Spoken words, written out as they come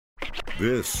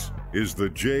This is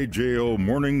the JJO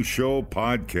Morning Show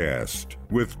podcast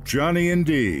with Johnny and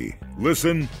D.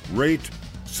 Listen, rate,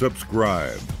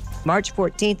 subscribe. March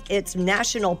 14th, it's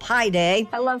National Pie Day.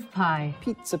 I love pie.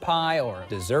 Pizza pie or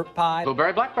dessert pie.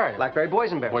 Blueberry, blackberry. Blackberry,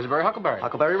 boysenberry. Boysenberry, huckleberry.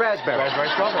 Huckleberry, raspberry. Raspberry,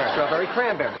 strawberry. Strawberry,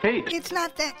 cranberry. Peach. It's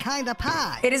not that kind of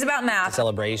pie. It is about math. A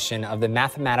celebration of the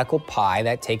mathematical pi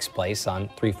that takes place on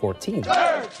 3/14.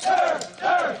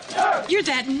 You're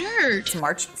that nerd. It's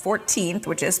March 14th,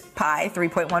 which is pi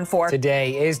 3.14.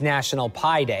 Today is National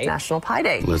Pie Day. National Pie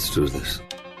Day. Let's do this.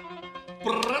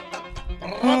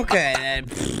 Okay, then.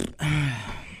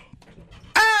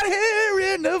 Out here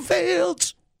in the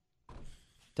fields.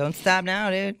 Don't stop now,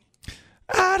 dude.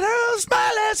 I toast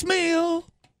my last meal.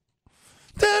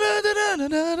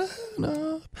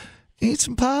 Da-da-da-da-da-da-da. Eat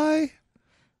some pie.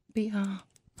 Recent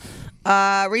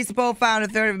poll found a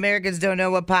third of Americans don't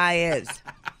know what pie is.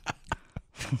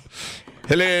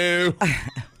 Hello.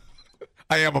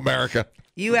 I am America.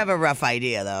 You have a rough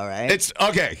idea, though, right? It's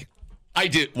okay. I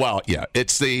did. Well, yeah.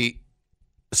 It's the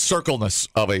circleness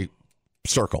of a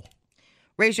circle.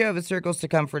 Ratio of a circle's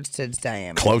circumference to its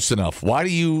diameter. Close enough. Why do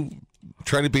you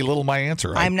try to belittle my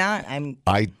answer? I'm not.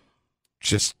 I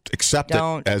just accept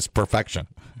Don't. it as perfection.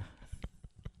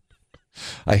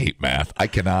 I hate math. I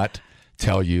cannot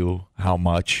tell you how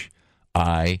much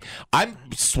I'm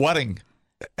sweating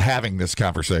having this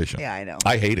conversation. Yeah, I know.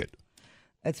 I hate it.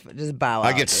 It's just bow out.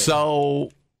 I get so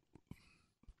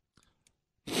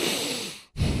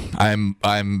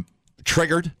I'm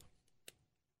triggered,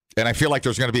 and I feel like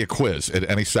there's going to be a quiz at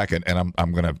any second, and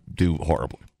I'm going to do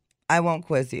horribly. I won't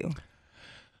quiz you.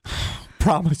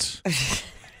 Promise.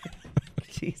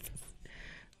 Jesus.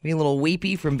 Be a little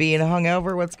weepy from being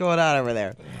hungover. What's going on over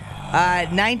there?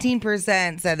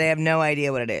 19% said they have no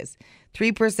idea what it is.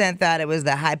 3% thought it was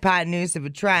the hypotenuse of a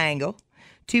triangle.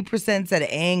 2% said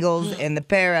angles in the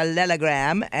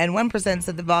parallelogram. And 1%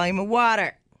 said the volume of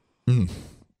water.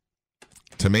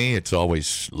 To me, it's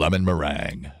always lemon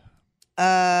meringue.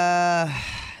 I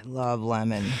love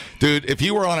lemon. Dude, if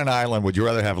you were on an island, would you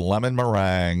rather have lemon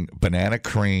meringue, banana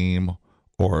cream,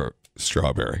 or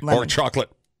strawberry? Lemon. Or chocolate?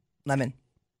 Lemon.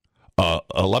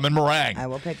 A lemon meringue. I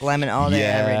will pick lemon all day,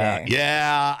 every day.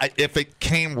 Yeah. If it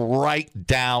came right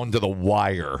down to the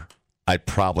wire, I'd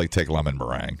probably take lemon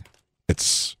meringue.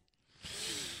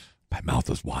 My mouth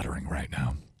is watering right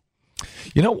now.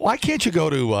 You know, why can't you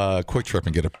go to Quick Trip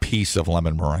and get a piece of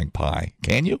lemon meringue pie?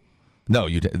 Can you? No,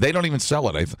 they don't even sell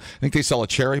it. I think they sell a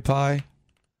cherry pie. I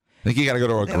think you got to go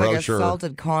to a They have grocer. like a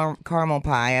salted caramel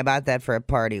pie. I bought that for a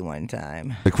party one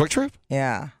time. The Quick Trip?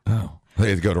 Yeah. Oh. They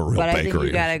had to go to a real But I bakery. think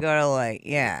you got to go to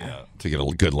to get a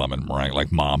good lemon meringue, like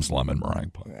Mom's lemon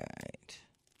meringue pie.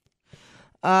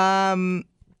 Right.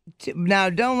 Now,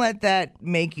 don't let that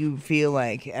make you feel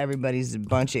like everybody's a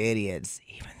bunch of idiots,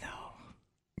 even though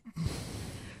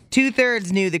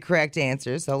 2/3 knew the correct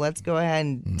answer. So let's go ahead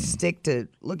and stick to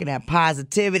looking at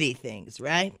positivity things,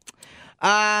 right?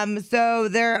 So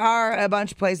there are a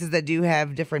bunch of places that do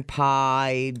have different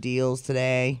pie deals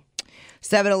today.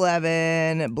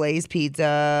 7-Eleven, Blaze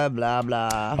Pizza, blah,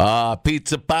 blah.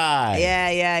 Pizza pie.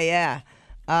 Yeah.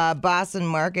 Boston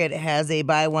Market has a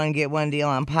buy one, get one deal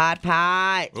on pot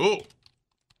pie. Ooh.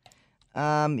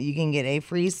 You can get a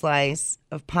free slice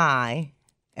of pie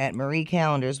at Marie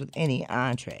Callender's with any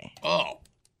entree. Oh.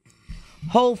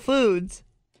 Whole Foods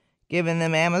giving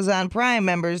them Amazon Prime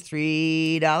members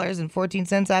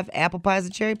 $3.14 off apple pies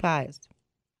and cherry pies.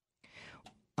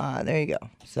 There you go.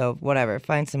 So whatever,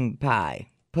 find some pie,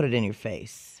 put it in your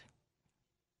face.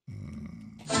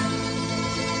 In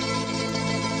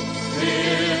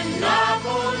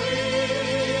Napoli,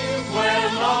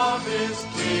 where love is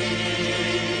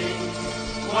king,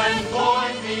 when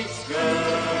boy meets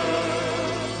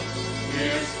girl,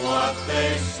 here's what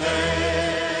they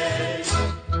say.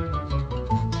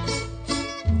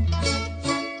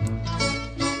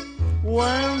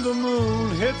 When the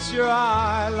moon hits your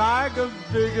eye like a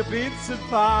big pizza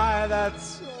pie,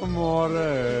 that's amore.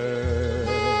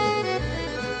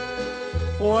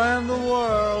 When the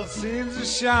world seems to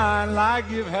shine like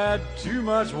you've had too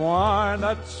much wine,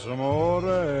 that's amore.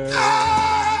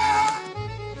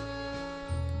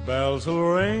 Bells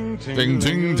will ring, ting,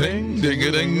 ting, ting,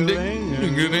 ding-a-ding, ding,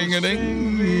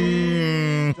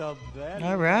 ding-a-ding-a-ding.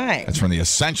 All right. That's from the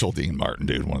Essential Dean Martin,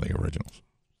 dude, one of the originals.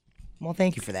 Well,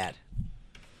 thank you for that.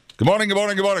 Good morning, good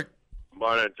morning, good morning. Good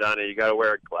morning, Johnny. You got to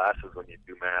wear glasses when you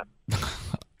do math.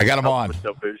 I got them on. With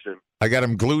no vision. I got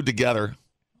them glued together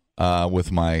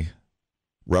with my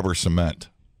rubber cement.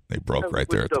 They broke right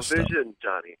there at the stump. Vision,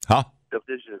 Johnny. Huh? The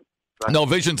vision. No,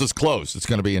 Visions is closed. It's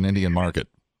going to be an Indian Market.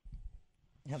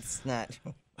 That's not.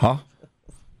 Huh?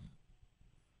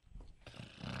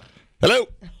 Hello.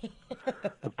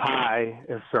 The pie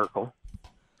is circle.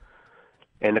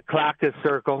 And the clock is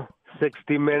circle,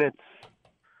 60 minutes.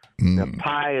 The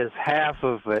pie is half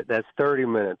of it. That's 30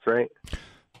 minutes, right?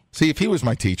 See, if he was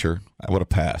my teacher, I would have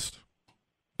passed.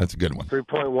 That's a good one.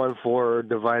 3.14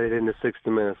 divided into 60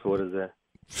 minutes. What is that?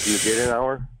 Do you get an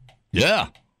hour? Yeah.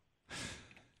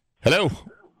 Hello.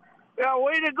 Yeah,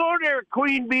 way to go there,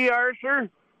 Queen Bee Arthur.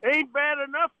 Ain't bad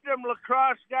enough them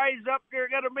lacrosse guys up there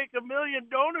got to make 1 million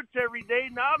donuts every day.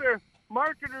 Now they're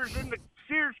marketers in the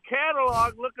Sears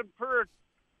catalog looking for a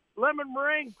lemon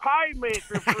meringue pie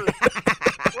maker for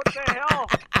what the hell?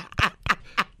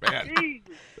 Man.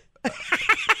 Jesus.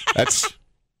 That's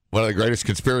one of the greatest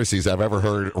conspiracies I've ever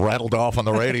heard rattled off on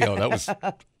the radio. That was,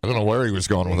 I don't know where he was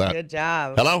going with that. Good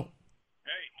job. Hello?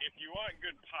 Hey, if you want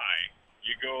good pie,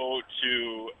 you go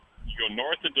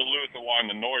north of Duluth along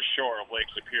the north shore of Lake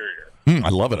Superior. I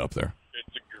love it up there.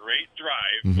 It's a great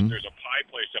drive, but there's a pie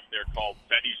place up there called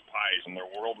Betty's Pies, and they're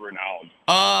world-renowned.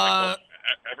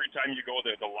 Every time you go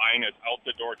there, the line is out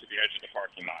the door to the edge of the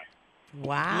parking lot.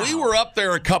 Wow. We were up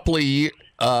there a couple of years.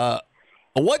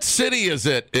 What city is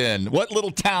it in? What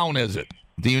little town is it?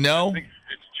 Do you know? I think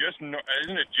it's just,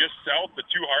 isn't it just south of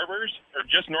Two Harbors, or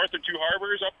just north of Two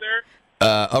Harbors up there?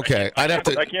 Okay, I'd have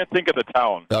to. I can't think of the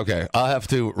town. Okay, I'll have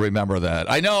to remember that.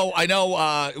 I know.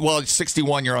 Well, it's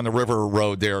 61. You're on the river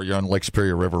road there. You're on Lake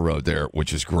Superior River Road there,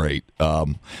 which is great.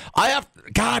 I have.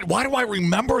 God, why do I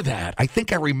remember that? I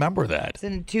think I remember that. It's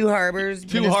in Two Harbors.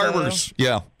 Two Minnesota. Harbors.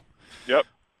 Yeah. Yep.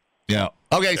 Yeah.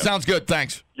 Okay, sounds good.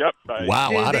 Thanks. Yep. Bye.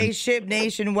 Wow. Dude, they ship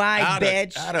nationwide,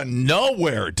 bitch. Out of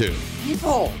nowhere, dude.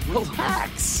 People,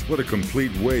 relax. What a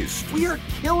complete waste We are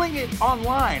killing it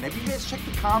online. Have you guys checked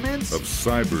the comments? of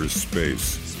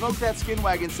cyberspace. Smoke That Skin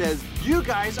Wagon says, you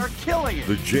guys are killing it.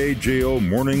 The JJO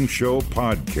Morning Show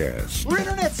podcast. We're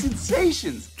internet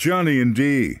sensations. Johnny and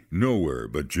D, nowhere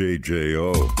but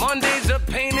JJO. Monday's a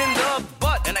pain in the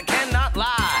butt, and I cannot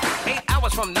lie. 8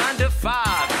 hours from 9 to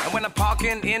 5. And when I'm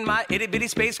parking in my itty-bitty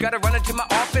space, gotta run into my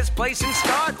office place and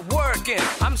start working.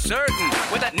 I'm certain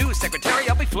with that new secretary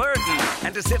I'll be flirting.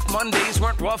 And as if Mondays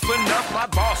weren't rough enough, my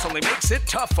boss only makes it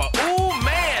tougher. Ooh,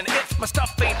 man, if my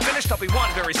stuff ain't finished, I'll be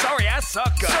one very sorry ass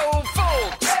sucker. So,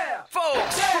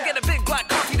 folks, we'll get a big black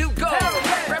coffee to go.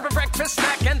 Grab a breakfast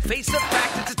snack and face the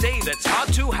fact it's a day that's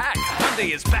hard to hack.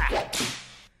 Monday is back.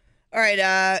 All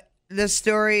right, the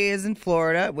story is in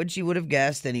Florida, which you would have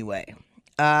guessed anyway.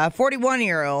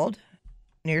 41-year-old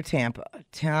near Tampa,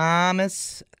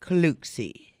 Thomas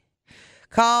Caluxi,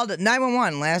 called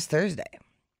 911 last Thursday.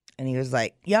 And he was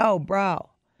like, yo,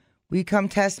 bro, will you come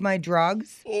test my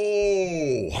drugs?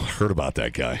 Oh, heard about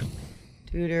that guy.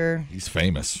 Duder. He's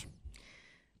famous.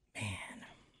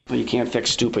 Well, you can't fix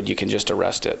stupid. You can just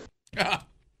arrest it.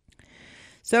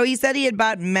 So he said he had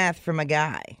bought meth from a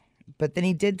guy, but then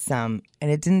he did some,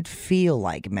 and it didn't feel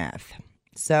like meth.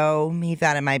 So he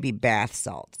thought it might be bath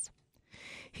salts.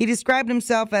 He described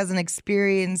himself as an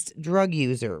experienced drug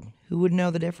user who would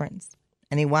know the difference.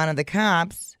 And he wanted the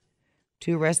cops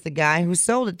to arrest the guy who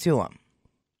sold it to him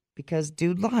because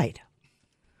dude lied.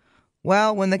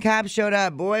 Well, when the cops showed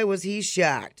up, boy, was he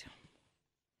shocked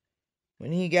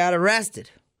when he got arrested.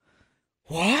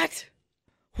 What?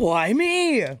 Why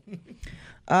me?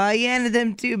 He handed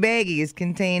them 2 baggies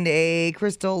contained a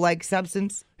crystal-like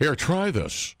substance. Here, try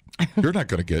this. You're not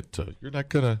going to get.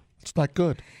 It's not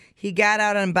good. He got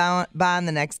out on bond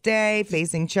the next day,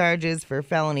 facing charges for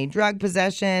felony drug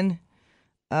possession.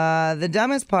 The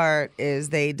dumbest part is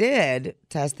they did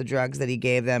test the drugs that he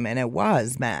gave them, and it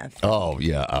was meth. Oh,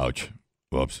 yeah. Ouch.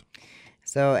 Whoops.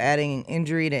 So adding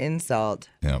injury to insult.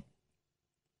 Yep.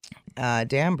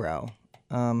 Damn, bro.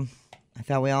 I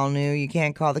thought we all knew you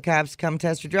can't call the cops to come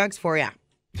test your drugs for you.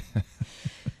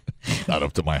 Not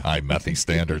up to my high methy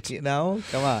standards. You know?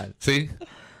 Come on. See?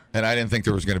 And I didn't think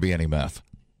there was going to be any meth.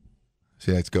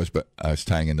 See, that goes, but I was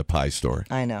tying into Pie's story.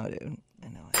 I know, dude. I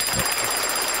know it.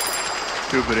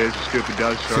 Stupid is, stupid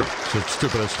does, sir.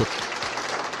 Stupid is,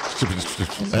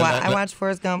 stupid. I watched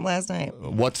Forrest Gump last night.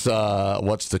 What's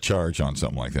the charge on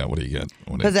something like that? What do you get?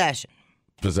 Possession.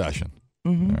 Possession.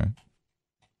 Mm-hmm.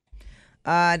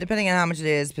 All right. Depending on how much it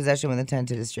is, possession with intent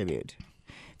to distribute.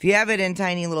 If you have it in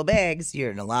tiny little bags,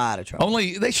 you're in a lot of trouble.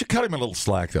 They should cut him a little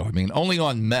slack, though. I mean, only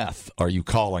on meth are you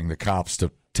calling the cops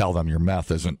to tell them your meth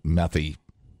isn't methy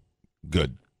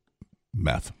good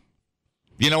meth.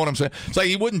 You know what I'm saying? It's like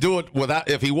he wouldn't do it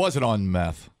if he wasn't on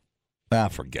meth.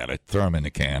 Forget it. Throw him in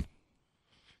the can.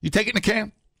 You take it in the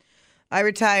can? I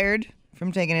retired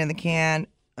from taking it in the can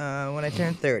when I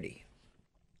turned 30.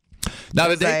 Now,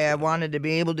 I wanted to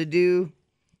be able to do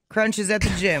crunches at the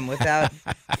gym without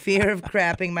fear of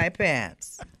crapping my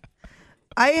pants.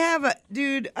 I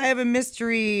have a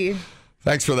mystery.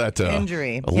 Thanks for that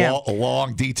injury. A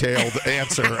long, detailed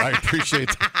answer. I appreciate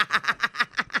that.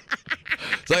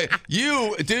 So,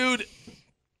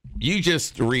 you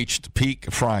just reached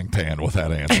peak frying pan with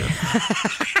that answer.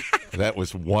 That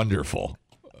was wonderful.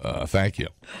 Thank you.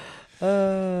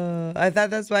 I thought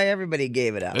that's why everybody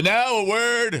gave it up. And now a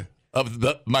word of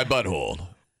my butthole.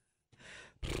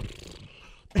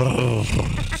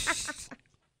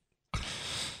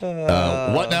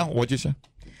 What now? What'd you say?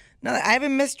 No, I have a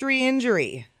mystery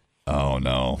injury. Oh,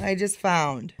 no. I just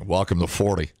found. Welcome to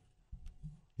 40.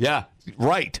 Yeah,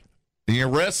 right. In your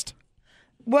wrist?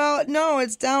 Well, no,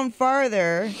 it's down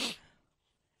farther,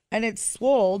 and it's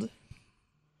swolled.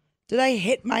 Did I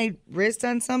hit my wrist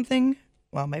on something?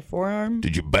 Well, my forearm?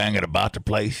 Did you bang it about the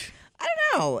place? I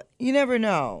don't know. You never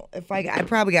know. If I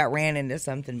probably got ran into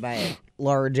something by a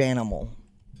large animal.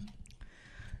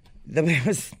 It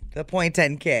was the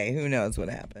 .10K. Who knows what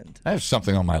happened? I have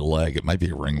something on my leg. It might be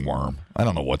a ringworm. I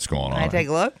don't know what's going on. Can I take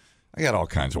a look? I got all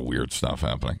kinds of weird stuff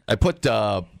happening. I put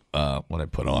what I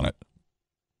put on it.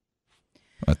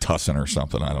 A tussin or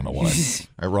something. I don't know what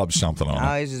I rubbed something on it.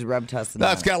 I just rubbed tussin.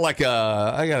 No, it's got like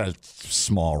I got a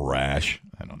small rash.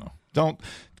 I don't know. Don't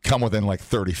come within like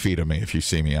 30 feet of me if you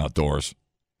see me outdoors.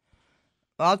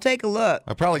 I'll take a look.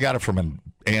 I probably got it from an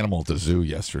animal at the zoo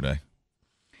yesterday.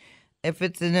 If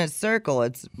it's in a circle,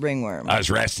 it's ringworm. I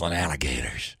was wrestling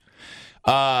alligators.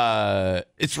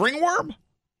 It's ringworm?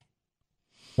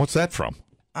 What's that from?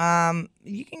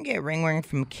 You can get ringworm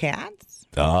from cats.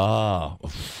 I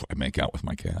make out with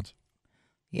my cats.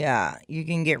 Yeah, you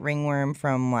can get ringworm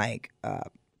from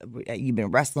you've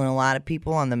been wrestling a lot of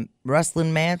people on the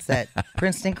wrestling mats at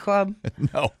Princeton Club.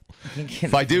 No.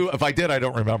 If I did, I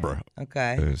don't remember.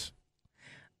 Okay. It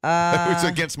was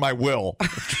against my will.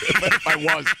 If I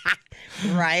was.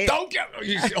 Right. Don't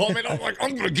hold me.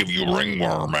 I'm going to give you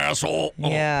ringworm, asshole.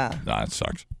 Yeah. No, it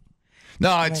sucks.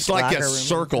 No, it's like a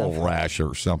circle rash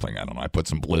or something. I don't know. I put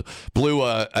some blue.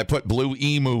 I put blue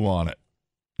emu on it.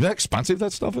 Is that expensive?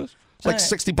 That stuff is. It's like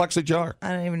 $60 a jar. I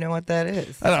don't even know what that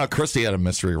is. I don't know. Christy had a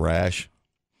mystery rash.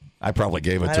 I probably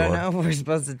gave it to her. I don't know if we're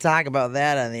supposed to talk about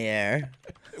that on the air.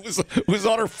 It was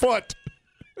on her foot.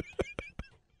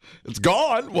 It's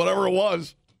gone. Whatever it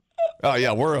was. Oh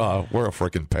yeah, we're a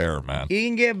freaking pair, man. You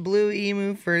can get blue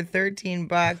emu for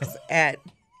 $13 at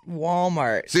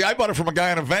Walmart. See, I bought it from a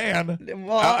guy in a van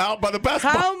out by the Best Buy.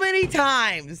 How many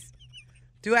times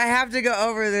do I have to go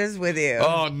over this with you?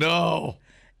 Oh no.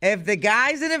 If the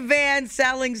guy's in a van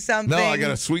selling something. No, I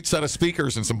got a sweet set of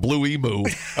speakers and some blue emu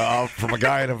from a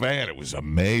guy in a van. It was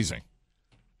amazing.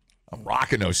 I'm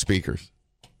rocking those speakers.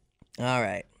 All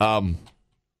right. No,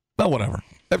 whatever.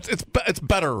 It's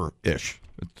better-ish.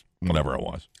 It's whatever it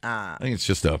was. I think it's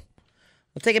just We'll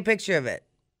take a picture of it.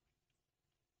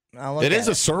 It is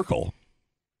a circle,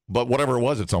 but whatever it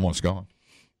was, it's almost gone.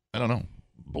 I don't know.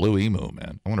 Blue emu,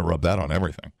 man. I want to rub that on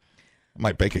everything. I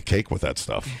might bake a cake with that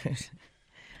stuff.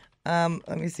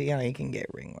 Let me see how you can get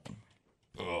ringworm.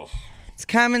 Ugh. It's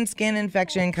common skin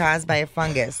infection caused by a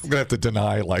fungus. I'm going to have to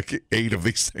deny like 8 of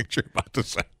these things you're about to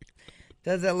say.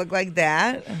 Does it look like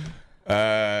that?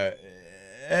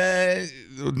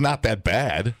 Not that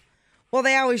bad. Well,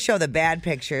 they always show the bad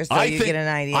pictures, so you get an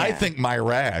idea. I think my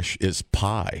rash is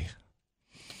pie.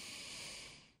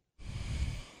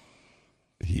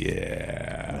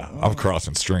 Yeah. I'm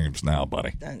crossing streams now,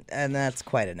 buddy. And that's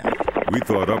quite enough. We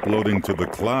thought uploading to the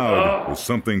cloud was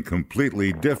something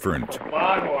completely different.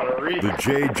 The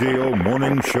JJO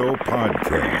Morning Show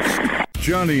Podcast.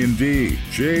 Johnny and D,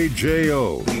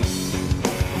 JJO.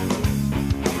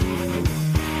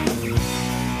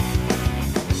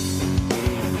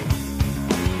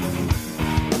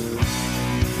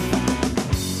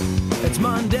 It's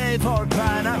Monday for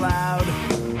crying out loud.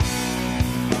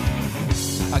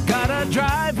 I got a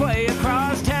driveway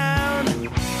across town.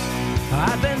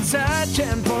 I've been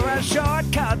searching for a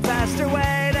shortcut, faster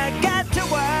way to get to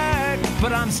work.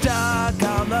 But I'm stuck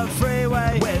on the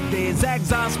freeway with these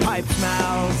exhaust pipe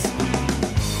smells.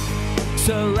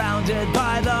 Surrounded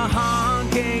by the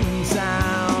honking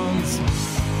sounds.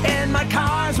 In my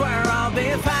car's where I'll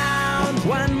be found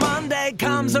when Monday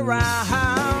comes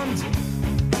around.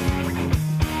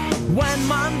 When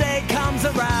Monday comes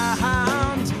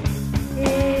around.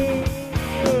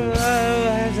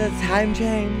 There's a time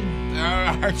change.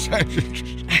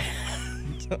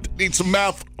 Need some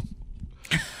meth.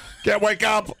 Can't wake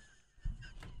up.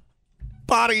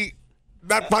 Body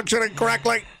not functioning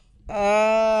correctly.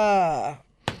 I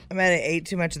might have ate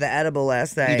too much of the edible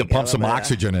last night. Need to pump some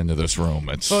oxygen into this room.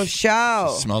 It's for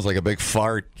show. It smells like a big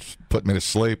fart. Put me to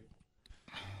sleep.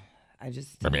 I'm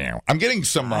getting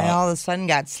some. I all of a sudden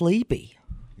got sleepy.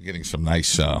 getting some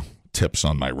nice tips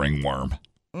on my ringworm.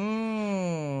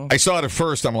 I saw it at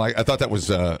first. I thought that was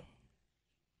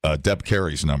Deb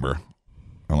Carey's number.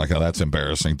 I'm like, oh, that's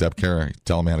embarrassing. Deb Carey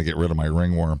telling me how to get rid of my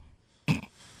ringworm.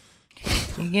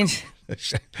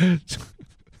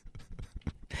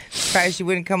 Surprised she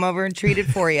wouldn't come over and treat it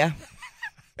for you.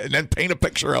 And then paint a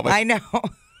picture of it. I know.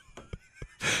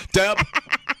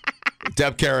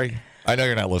 Deb Carey, I know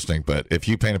you're not listening, but if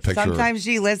you paint a picture. Sometimes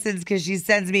she listens because she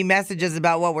sends me messages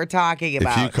about what we're talking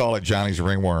about. If you call it Johnny's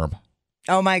ringworm.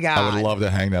 Oh, my God. I would love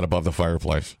to hang that above the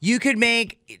fireplace. You could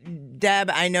make, Deb,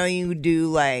 I know you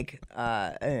do like,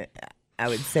 I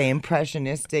would say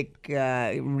impressionistic,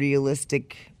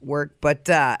 realistic work, but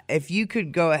if you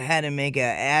could go ahead and make an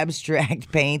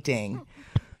abstract painting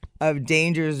of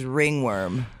Danger's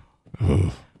ringworm.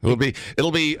 It'll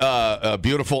be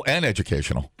beautiful and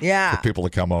educational. Yeah. For people to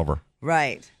come over.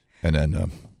 Right. And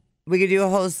then we could do a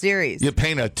whole series. You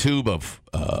paint a tube of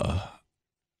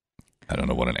I don't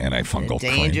know what an antifungal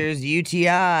Danger's cream.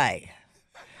 UTI.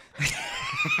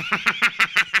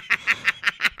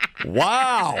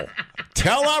 Wow.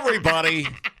 Tell everybody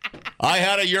I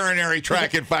had a urinary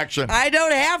tract infection. I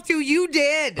don't have to. You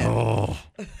did. Oh.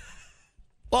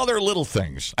 Well, they're little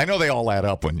things. I know they all add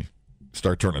up when you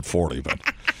start turning 40, but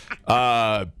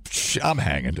I'm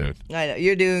hanging, dude. I know.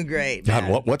 You're doing great.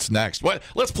 God, what's next?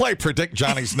 Let's play Predict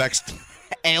Johnny's next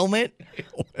ailment.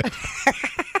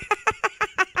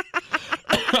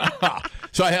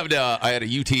 So I had a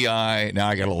UTI. Now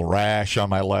I got a little rash on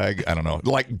my leg. I don't know,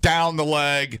 like down the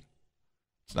leg.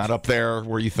 It's not up there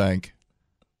where you think.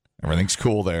 Everything's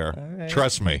cool there. Right.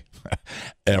 Trust me,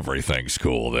 everything's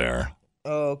cool there.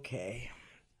 Okay.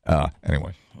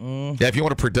 Anyway, yeah. If you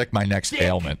want to predict my next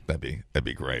ailment, that'd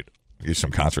be great. Give you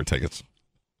some concert tickets.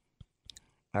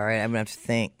 All right, I'm gonna have to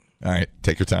think. All right,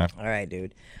 take your time. All right,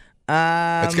 dude.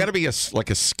 It's got to be like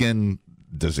a skin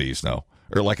disease, no,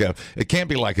 or it can't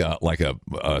be like a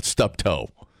stub toe.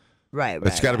 Right.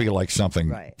 It's got to be like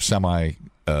something semi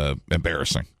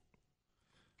embarrassing.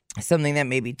 Something that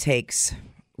maybe takes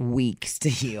weeks to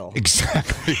heal.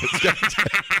 Exactly.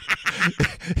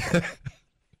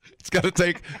 It's got to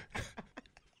take.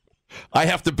 I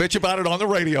have to bitch about it on the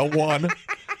radio, one.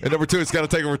 And number two, it's got to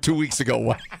take over 2 weeks to go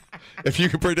away. If you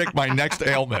can predict my next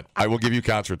ailment, I will give you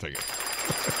concert tickets.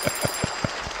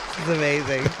 It's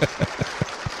amazing.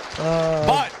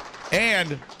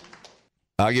 And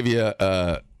I'll give you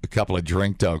a couple of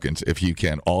drink tokens if you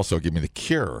can also give me the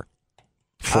cure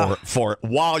for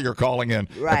while you're calling in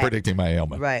and predicting my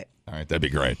ailment. Right. All right, that'd be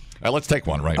great. All right, let's take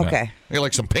one right now. Okay. You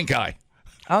like some pink eye.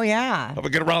 Oh, yeah. How about we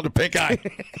get around to pink eye?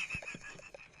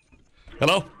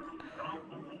 Hello?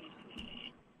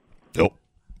 Oh,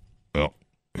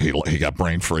 he got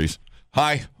brain freeze.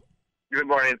 Hi. Good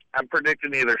morning. I'm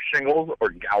predicting either shingles or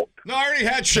gout. No, I already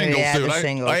had shingles, dude.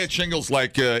 I had shingles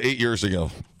like 8 years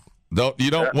ago. Don't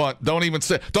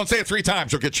say it 3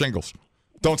 times. You'll get shingles.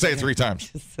 Don't say it 3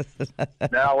 times.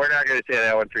 No, we're not going to say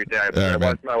that one 3 times. Right,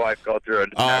 Once my wife go through it,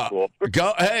 it's not cool.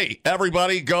 Hey,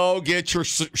 everybody, go get your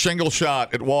shingle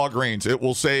shot at Walgreens. It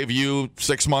will save you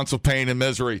 6 months of pain and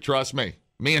misery. Trust me.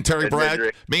 Me and Terry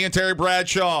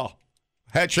Bradshaw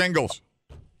had shingles.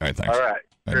 All right, thanks. All right.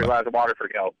 Here's a glass of water for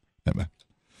gout.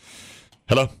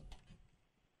 Hello?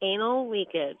 Anal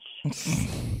leakage.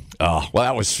 Oh, well,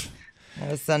 that was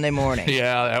Sunday morning.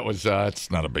 Yeah, that was,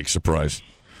 it's not a big surprise.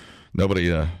 Nobody,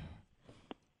 no,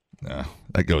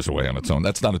 that goes away on its own.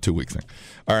 That's not a 2-week thing.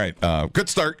 All right, good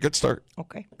start.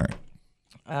 Okay. All right.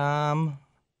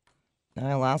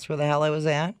 I lost where the hell I was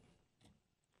at.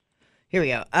 Here we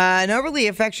go. An overly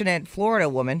affectionate Florida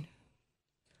woman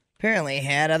apparently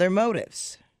had other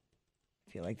motives.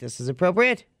 I feel like this is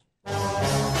appropriate.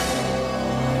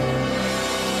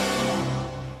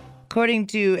 According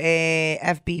to a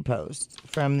FB post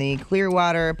from the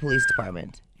Clearwater Police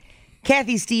Department,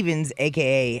 Kathy Stevens,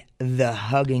 a.k.a. the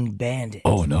Hugging Bandit.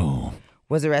 Oh, no.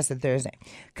 Was arrested Thursday.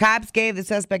 Cops gave the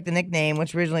suspect the nickname,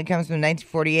 which originally comes from the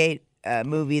 1948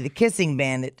 movie The Kissing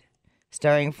Bandit,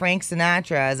 starring Frank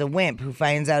Sinatra as a wimp who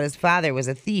finds out his father was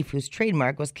a thief whose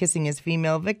trademark was kissing his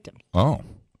female victim. Oh.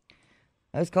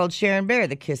 That was called Sharon Bear,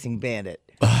 the Kissing Bandit.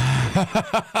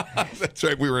 That's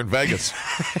right. We were in Vegas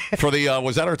for the,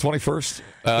 was that our 21st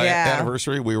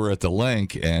anniversary? We were at the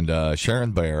Link, and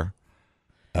Sharon Bear.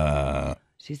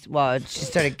 She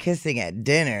started kissing at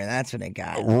dinner. That's when it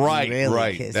got right.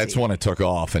 Kissy. That's when it took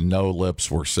off, and no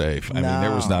lips were safe. I mean,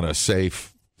 there was not a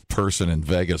safe person in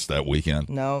Vegas that weekend.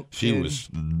 No, she was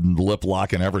lip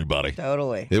locking everybody.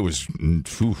 Totally. It was.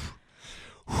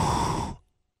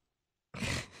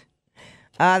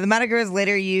 The moniker is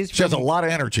later used. She has a lot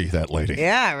of energy, that lady.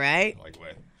 Yeah, right. Like,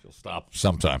 wait, she'll stop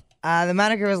sometime. The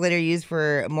moniker was later used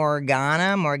for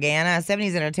Morgana, a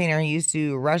 70s entertainer who used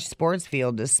to rush sports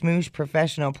field to smoosh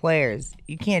professional players.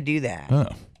 You can't do that. Oh.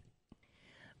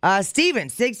 Steven,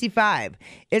 65,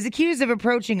 is accused of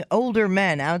approaching older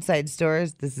men outside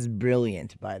stores. This is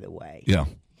brilliant, by the way. Yeah.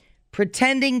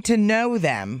 Pretending to know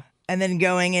them and then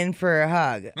going in for a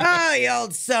hug. Oh, you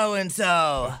old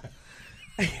so-and-so.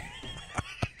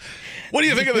 What do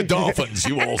you think of the Dolphins,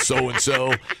 you old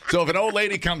so-and-so? So if an old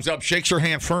lady comes up, shakes her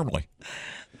hand firmly,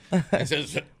 and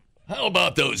says, how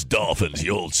about those Dolphins,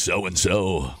 you old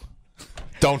so-and-so?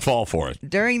 Don't fall for it.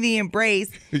 During the embrace,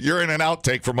 you're in an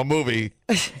outtake from a movie.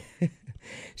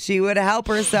 She would help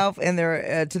herself in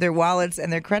to their wallets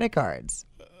and their credit cards.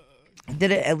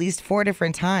 Did it at least 4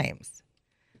 different times.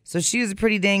 So she was a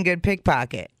pretty dang good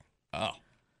pickpocket. Oh.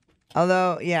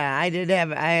 Although, yeah, I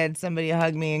had somebody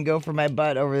hug me and go for my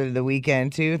butt over the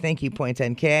weekend too. Thank you, Point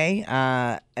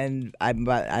 10K. And I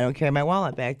don't carry my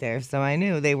wallet back there, so I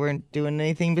knew they weren't doing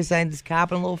anything besides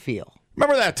copping a little feel.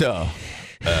 Remember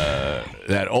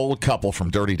that old couple from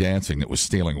Dirty Dancing that was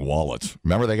stealing wallets?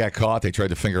 Remember they got caught? They tried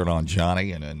to finger it on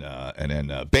Johnny and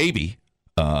then Baby.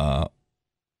 Am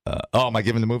I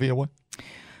giving the movie away?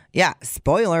 Yeah.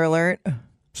 Spoiler alert.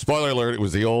 Spoiler alert! It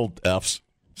was the old F's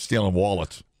stealing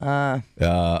wallets. Up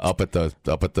at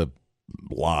the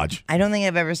lodge. I don't think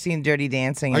I've ever seen Dirty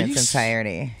Dancing in its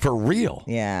entirety. For real?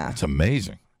 Yeah. It's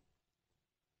amazing.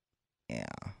 Yeah.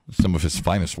 Some of his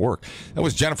finest work. That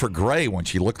was Jennifer Grey when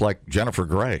she looked like Jennifer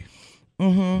Grey.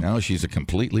 Mm-hmm. Now she's a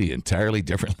completely, entirely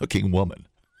different looking woman.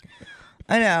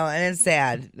 I know, and it's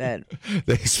sad that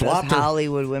they swapped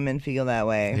Hollywood women feel that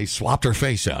way. They swapped her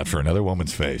face out for another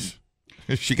woman's face.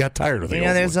 She got tired of the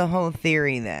old there's one. a whole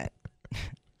theory that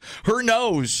her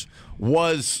nose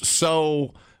was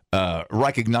so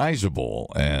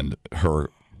recognizable, and her,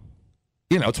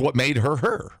 it's what made her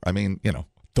her. I mean,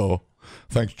 duh.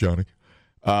 Thanks, Johnny.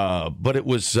 But it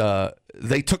was,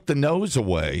 they took the nose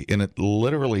away, and it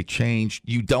literally changed.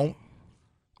 You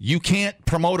can't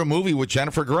promote a movie with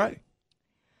Jennifer Grey.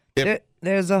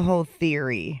 There's a whole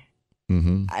theory.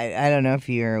 Mm-hmm. I don't know if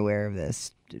you're aware of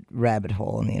this rabbit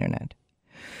hole on the internet.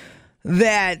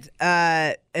 That,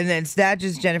 and it's not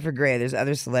just Jennifer Grey, there's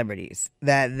other celebrities,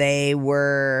 that they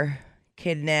were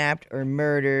kidnapped or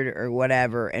murdered or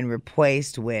whatever and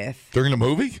replaced with. During the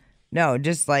movie? No,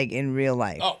 just like in real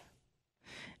life. Oh.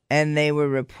 And they were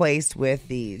replaced with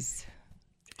these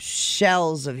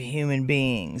shells of human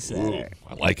beings. Ooh,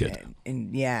 I like it.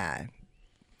 And yeah.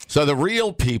 So the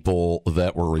real people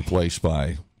that were replaced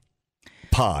by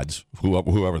pods,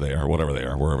 whoever they are, whatever they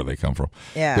are, wherever they come from.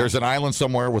 Yeah. There's an island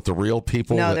somewhere with the real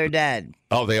people. No, they're dead.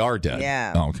 Oh, they are dead.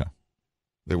 Yeah. Oh, okay.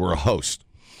 They were a host.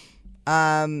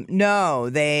 No,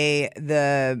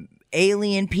 the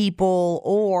alien people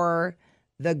or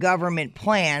the government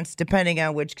plants, depending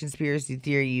on which conspiracy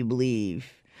theory you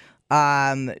believe,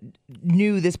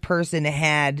 knew this person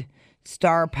had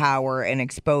star power and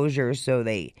exposure, so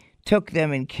they took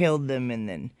them and killed them and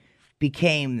then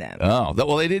became them. Oh,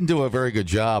 well, they didn't do a very good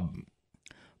job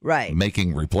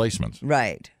making replacements.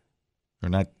 Right. They're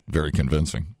not very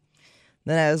convincing.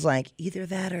 Then I was like, either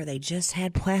that or they just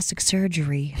had plastic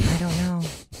surgery. I don't know.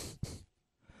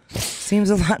 Seems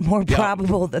a lot more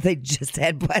probable that they just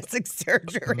had plastic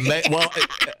surgery.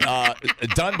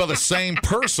 Done by the same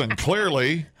person,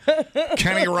 clearly.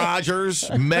 Kenny Rogers,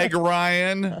 Meg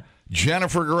Ryan,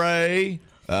 Jennifer Grey.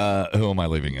 Who am I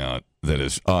leaving out? That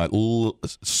is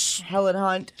Helen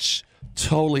Hunt.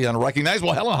 Totally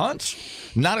unrecognizable. Helen Hunt's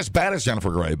not as bad as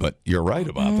Jennifer Grey, but you're right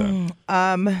about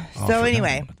that. So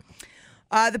anyway,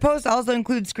 the post also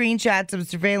includes screenshots of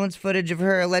surveillance footage of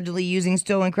her allegedly using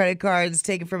stolen credit cards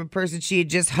taken from a person she had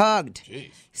just hugged.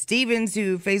 Jeez. Stevens,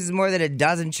 who faces more than a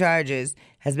dozen charges,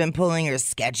 has been pulling her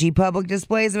sketchy public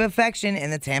displays of affection in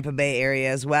the Tampa Bay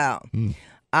area as well.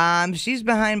 She's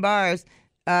behind bars.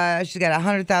 She's got a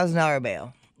 $100,000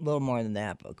 bail. A little more than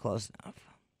that, but close enough.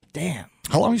 Damn.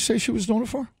 How long you say she was doing it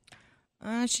for?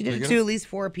 She did it to at least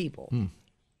 4 people.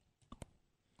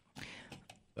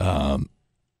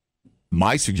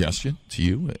 My suggestion to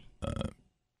you,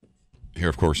 here,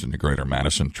 of course, in the greater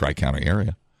Madison Tri-County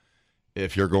area,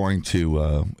 if you're going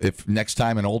to, if next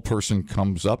time an old person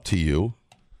comes up to you,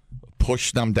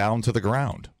 push them down to the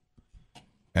ground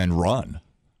and run.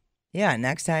 Yeah,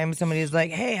 next time somebody's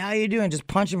like, hey, how you doing? Just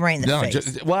punch them right in the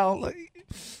face.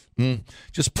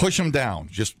 Just push them down.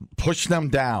 Just push them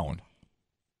down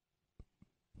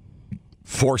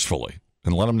forcefully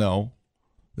and let them know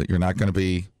that you're not going to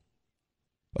be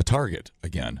a target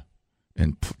again.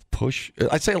 And push,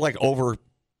 I'd say like over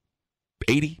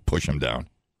 80, push them down.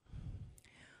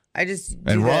 I just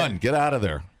and run. Get out of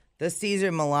there. The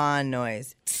Cesar Millan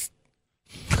noise.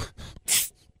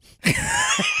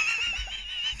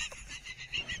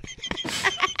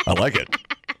 I like it.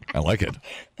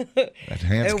 That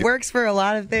hand's It works for a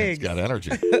lot of things. got energy.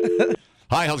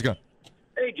 Hi, how's it going?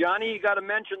 Hey, Johnny, you got to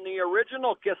mention the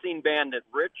original kissing bandit,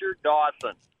 Richard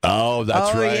Dawson. Oh,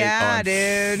 that's right. Yeah, On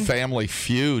dude. Family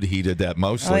Feud, he did that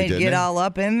mostly, didn't get he? all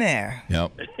up in there.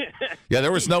 Yep. Yeah,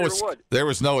 there was there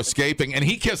was no escaping, and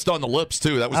he kissed on the lips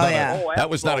too. That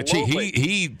was not a cheat.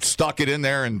 He stuck it in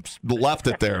there and left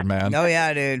it there, man. Oh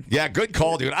yeah, dude. Yeah, good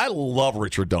call, dude. I love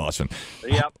Richard Dawson.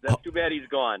 Yep, that's too bad he's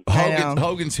gone.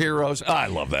 Hogan's Heroes. I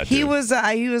love that. He dude. was on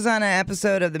an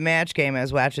episode of the Match Game I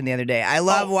was watching the other day. I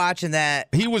love watching that.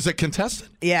 He was a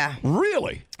contestant. Yeah.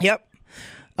 Really? Yep.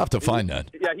 I'll have to find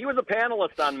that. Yeah, he was a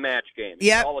panelist on Match Game.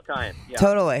 Yep. All the time. Yeah.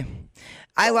 Totally.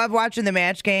 I love watching the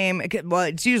Match Game. Well,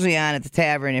 it's usually on at the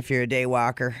tavern if you're a day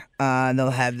walker. They'll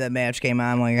have the Match Game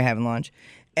on while you're having lunch.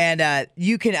 And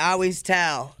you can always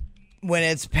tell when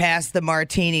it's past the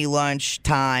martini lunch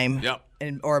time. Yep.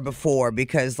 Or before,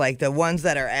 because like the ones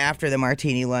that are after the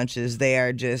martini lunches, they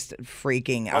are just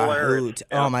freaking a hoot.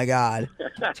 Yeah. Oh my God.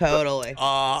 Totally.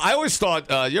 I always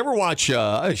thought, you ever watch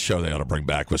a show they ought to bring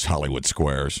back was Hollywood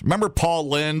Squares. Remember Paul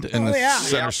Lynde in the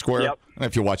center square? Yep. I don't know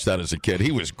if you watched that as a kid.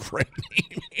 He was great.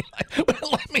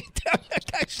 Let me tell you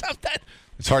guys something.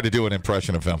 It's hard to do an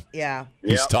impression of him. Yeah.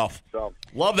 He's tough. So,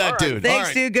 love that dude.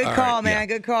 Thanks, dude. Good call, man. Yeah.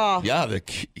 Good call. Yeah,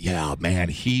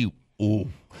 man.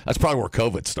 That's probably where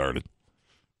COVID started.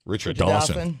 Richard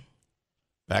Dawson.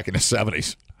 Back in the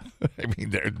 70s. I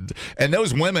mean, and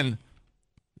those women,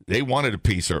 they wanted a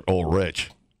piece of old Rich.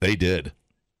 They did.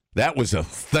 That was a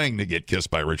thing to get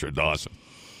kissed by Richard Dawson.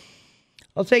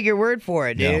 I'll take your word for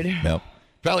it, dude. No.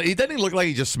 Probably, doesn't he look like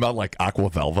he just smelled like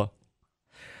Aqua Velva?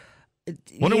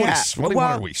 Wonder what he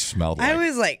smelled like. I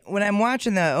always when I'm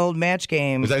watching the old Match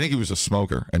Game. Because I think he was a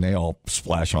smoker, and they all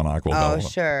splash on Aqua Velva. Oh,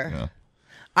 sure. Yeah.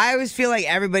 I always feel like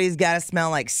everybody's got to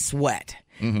smell like sweat.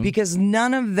 Mm-hmm. Because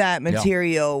none of that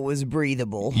material was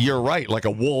breathable. You're right, like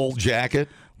a wool jacket.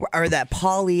 Or that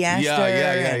polyester.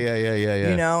 Yeah.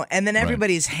 You know, and then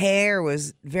everybody's hair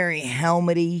was very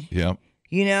helmety. Yep.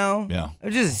 You know? Yeah. It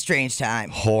was just a strange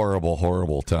time. Horrible,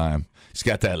 horrible time. He's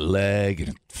got that leg, and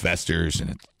it festers,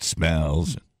 and it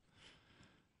smells.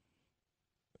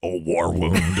 Old war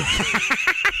wound.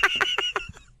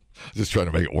 Just trying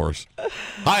to make it worse.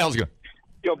 Hi, how's it going?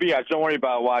 Yo, B.I., don't worry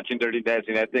about watching Dirty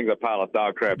Dancing. That thing's a pile of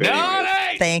dog crap.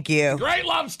 Thank you. Great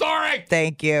love story.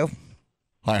 Thank you.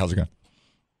 Hi, how's it going?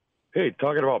 Hey,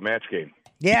 talking about Match Game.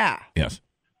 Yeah. Yes.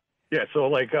 Yeah, so,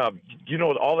 all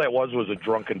that was a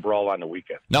drunken brawl on the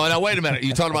weekend. No, wait a minute.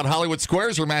 You talking about Hollywood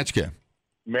Squares or Match Game?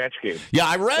 Match Game. Yeah,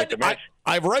 I've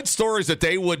read stories that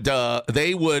they would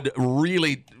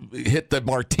really hit the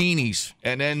martinis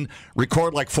and then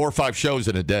record like 4 or 5 shows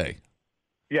in a day.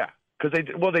 Yeah. Because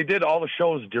they did all the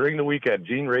shows during the weekend.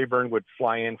 Gene Rayburn would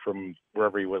fly in from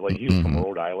wherever he was. Like he was from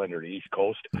Rhode Island or the East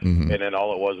Coast, and then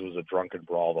all it was a drunken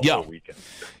brawl the whole weekend.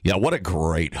 Yeah, what a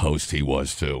great host he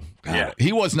was too. God,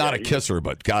 he was not a kisser,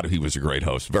 but God, he was a great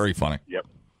host. Very funny. Yep.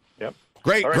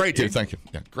 Great dude. Thank you.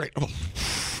 Yeah, great. Oh.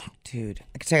 Dude,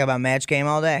 I could talk about Match Game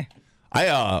all day.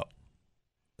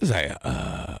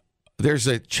 There's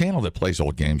a channel that plays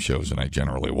old game shows, and I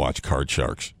generally watch Card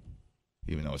Sharks.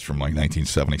 Even though it's from like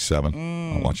 1977.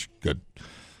 I watch good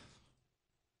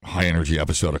high-energy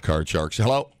episode of Card Sharks.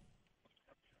 Hello?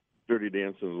 Dirty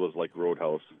Dancing was like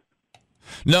Roadhouse.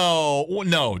 No,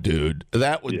 dude.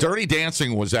 Dirty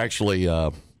Dancing was actually...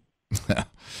 No,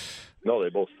 they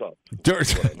both suck. Let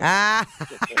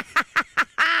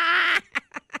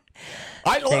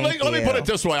me put it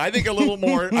this way. I think a little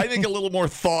more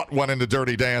thought went into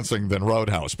Dirty Dancing than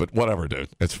Roadhouse, but whatever, dude.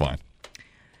 It's fine.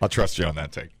 I'll trust you on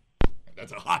that take.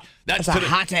 That's a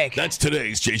hot take. That's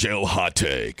today's JJO Hot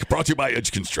Take. Brought to you by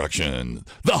Edge Construction.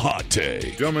 The Hot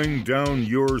Take. Dumbing down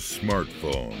your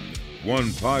smartphone. One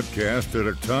podcast at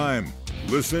a time.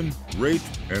 Listen, rate,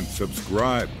 and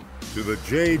subscribe to the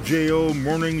JJO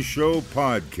Morning Show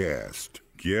podcast.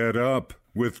 Get up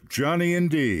with Johnny and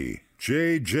D.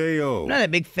 JJO. I'm not a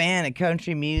big fan of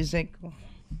country music.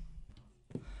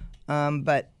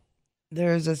 But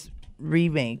there's this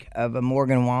remake of a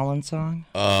Morgan Wallen song.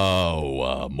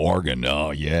 Oh, Morgan.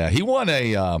 Oh, yeah. He won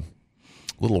a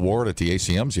little award at the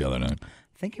ACMs the other night.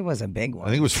 I think it was a big one. I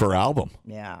think it was for album.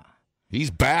 Yeah. He's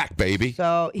back, baby.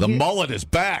 So the mullet is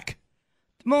back.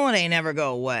 The mullet ain't never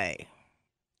go away,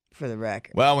 for the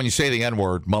record. Well, when you say the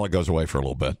N-word, mullet goes away for a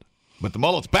little bit. But the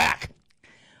mullet's back.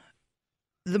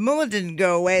 The mullet didn't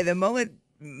go away. The mullet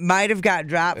might have got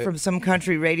dropped from some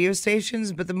country radio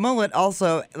stations, but the mullet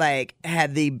also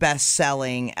had the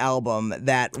best-selling album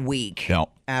that week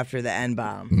after the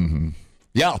N-bomb. Mm-hmm.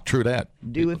 Yeah, true that.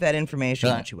 Do with that information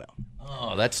what you will.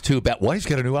 Oh, that's too bad. Why? He's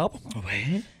got a new album?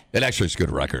 Wait. It actually is a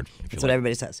good record. That's what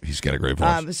everybody says. He's got a great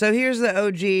voice. So here's the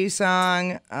OG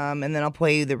song, and then I'll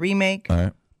play you the remake. All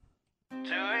right.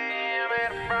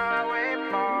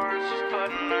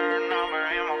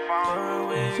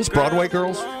 Is this Broadway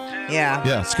Girls? Yeah.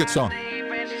 Yeah, it's a good song.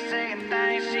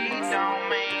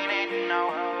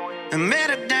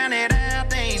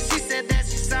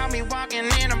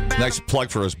 Nice plug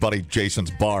for his buddy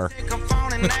Jason's bar.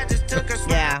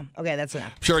 Yeah. Okay, that's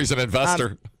enough. I'm sure he's an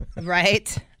investor.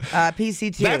 Right.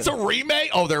 PC2. That's a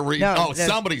remake? Oh,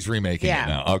 somebody's remaking it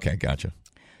now. Okay, gotcha.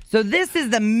 So this is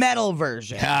the metal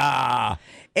version.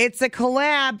 It's a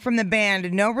collab from the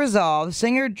band No Resolve,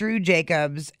 singer Drew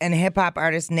Jacobs, and hip-hop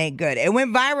artist Nate Good. It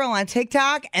went viral on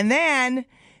TikTok and then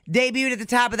debuted at the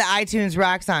top of the iTunes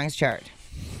Rock Songs chart.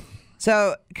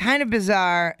 So, kind of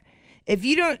bizarre. If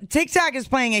you don't, TikTok is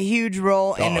playing a huge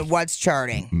role in what's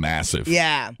charting. Massive.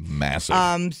 Yeah.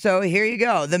 Massive. So here you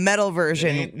go, the metal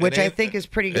version, which I think is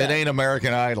pretty good. It ain't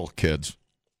American Idol, kids.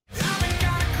 It's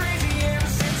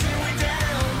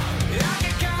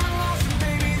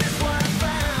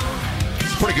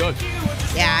pretty good.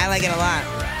 Yeah, I like it a lot.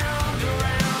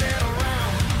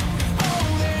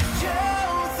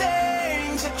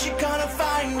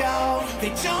 They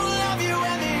don't love you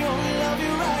and they only love you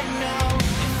right now.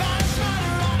 If I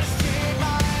smile or honest, take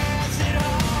my ass at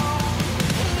all.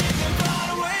 Leave them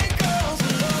Broadway girls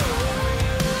alone.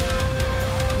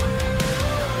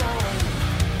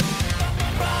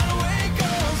 Broadway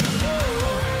girls alone.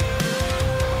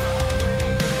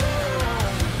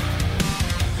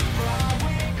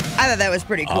 I thought that was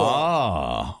pretty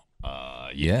cool.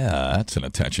 Yeah, that's an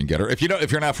attention getter. If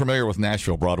you're not familiar with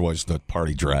Nashville, Broadway's the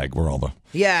party drag where all the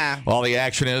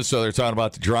action is. So they're talking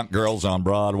about the drunk girls on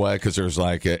Broadway because there's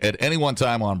at any one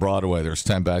time on Broadway, there's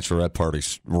 10 bachelorette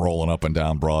parties rolling up and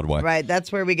down Broadway. Right,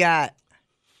 that's where we got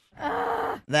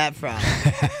that from.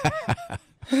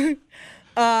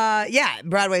 Yeah,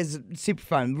 Broadway's super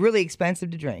fun. Really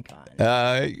expensive to drink on.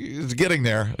 It's getting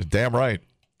there. Damn right.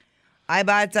 I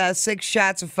bought 6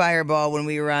 shots of Fireball when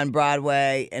we were on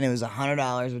Broadway, and it was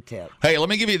 $100 with tip. Hey, let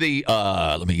me give you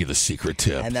the secret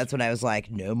tip. And that's when I was like,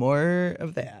 no more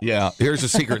of that. Yeah, here's a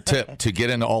secret tip to get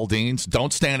into Aldine's.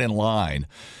 Don't stand in line.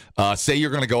 Say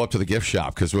you're going to go up to the gift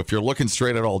shop, because if you're looking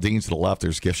straight at Aldine's to the left,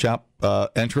 there's gift shop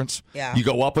entrance. Yeah. You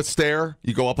go up a stair,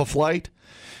 you go up a flight,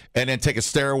 and then take a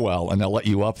stairwell, and they'll let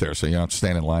you up there, so you don't have to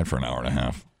stand in line for an hour and a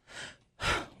half.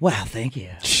 Wow, thank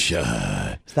you.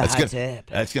 Shut. It's the high tip.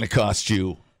 That's going to cost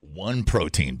you 1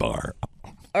 protein bar.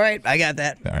 All right, I got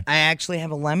that. All right. I actually have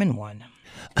a lemon one.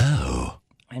 Oh.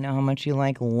 I know how much you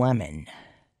like lemon.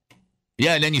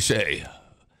 Yeah, and then you say,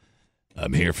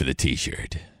 I'm here for the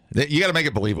T-shirt. You got to make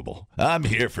it believable. I'm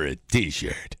here for a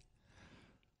T-shirt.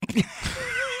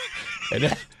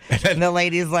 and then the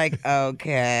lady's like,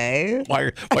 okay.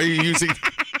 Why are you using...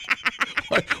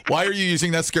 Why are you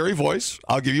using that scary voice?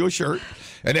 I'll give you a shirt,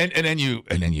 and then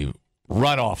you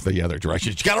run off the other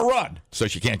direction. You got to run so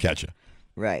she can't catch you.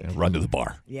 Right. And run to the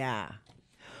bar. Yeah.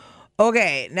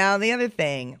 Okay. Now the other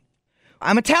thing,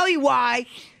 I'm gonna tell you why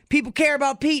people care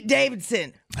about Pete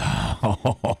Davidson.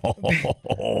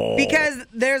 Because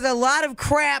there's a lot of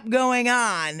crap going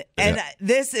on, and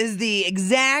this is the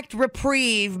exact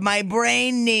reprieve my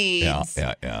brain needs.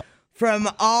 Yeah. From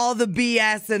all the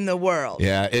BS in the world.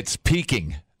 Yeah, it's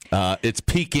peaking. It's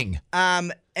peaking.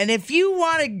 And if you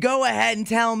want to go ahead and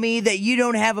tell me that you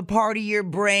don't have a part of your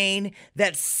brain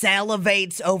that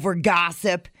salivates over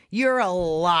gossip, you're a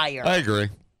liar. I agree.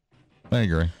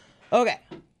 Okay.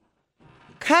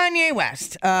 Kanye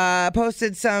West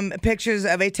posted some pictures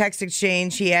of a text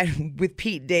exchange he had with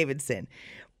Pete Davidson.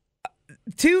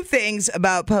 2 things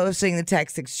about posting the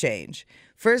text exchange.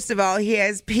 First of all, he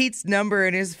has Pete's number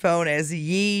in his phone as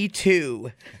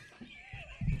Ye2.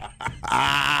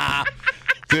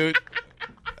 Dude,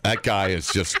 that guy is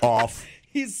just off.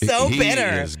 He's so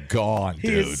bitter. He is gone, dude.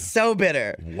 He is so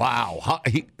bitter. Wow.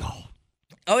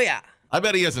 Oh, yeah. I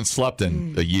bet he hasn't slept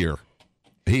in a year.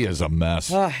 He is a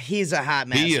mess. Oh, he's a hot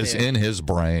mess. He is in his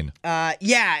brain.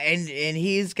 Yeah, and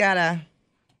he's gotta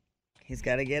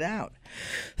get out.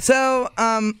 So,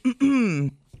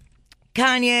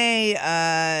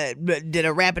 Kanye did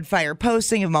a rapid fire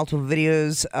posting of multiple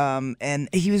videos, and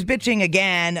he was bitching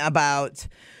again about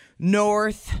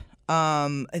North,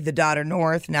 the daughter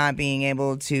North, not being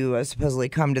able to supposedly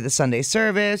come to the Sunday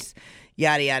service,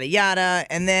 yada, yada, yada.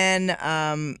 And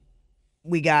then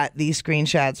we got these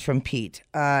screenshots from Pete.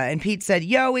 And Pete said,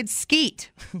 yo, it's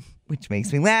Skeet, which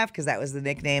makes me laugh because that was the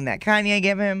nickname that Kanye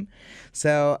gave him.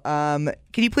 So can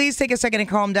you please take a second and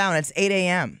calm down? It's 8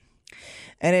 a.m.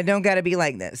 And it don't got to be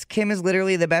like this. Kim is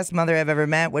literally the best mother I've ever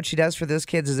met. What she does for those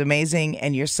kids is amazing,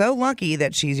 and you're so lucky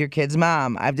that she's your kid's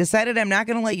mom. I've decided I'm not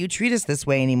going to let you treat us this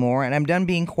way anymore, and I'm done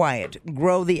being quiet.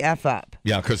 Grow the F up.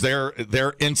 Yeah, because they're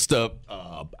Insta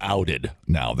outed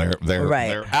now.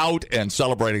 They're out and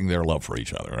celebrating their love for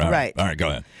each other. All right. All right, go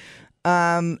ahead.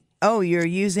 Oh, you're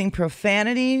using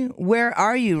profanity? Where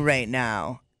are you right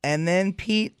now? And then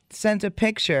Pete sent a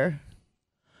picture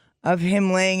of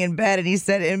him laying in bed, and he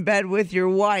said, in bed with your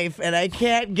wife, and I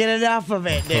can't get enough of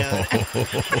it, dude.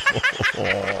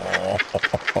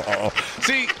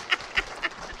 See,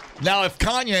 now if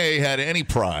Kanye had any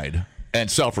pride and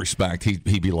self-respect,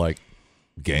 he'd be like,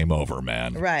 game over,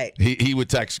 man. Right. He would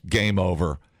text, game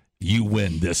over. You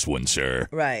win this one, sir.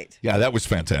 Right. Yeah, that was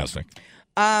fantastic.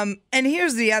 And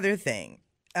here's the other thing.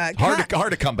 Hard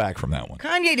to come back from that one.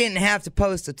 Kanye didn't have to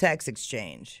post a text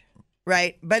exchange,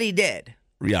 right? But he did.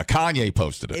 Yeah, Kanye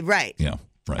posted it. Right. Yeah,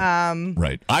 right.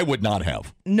 Right. I would not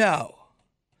have. No.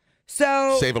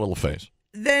 So save a little face.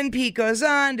 Then Pete goes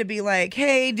on to be like,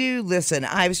 hey, dude, listen,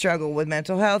 I've struggled with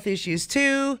mental health issues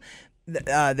too.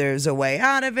 There's a way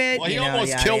out of it. Well, he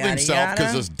almost killed himself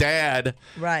because his dad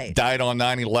died on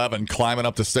 9/11 climbing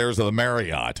up the stairs of the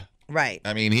Marriott. Right.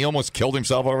 I mean, he almost killed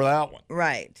himself over that one.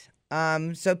 Right.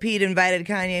 So Pete invited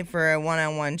Kanye for a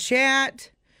one-on-one chat.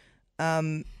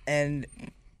 And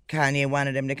Kanye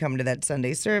wanted him to come to that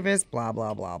Sunday service, blah,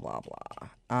 blah, blah, blah,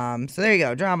 blah. So there you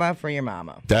go. Drama for your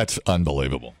mama. That's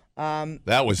unbelievable.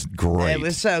 That was great. It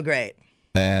was so great.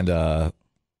 And well,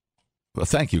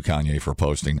 thank you, Kanye, for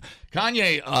posting.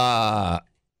 Kanye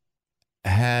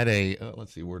had a,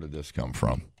 let's see, where did this come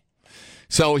from?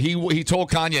 So he told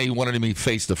Kanye he wanted to meet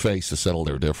face-to-face to settle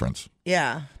their difference.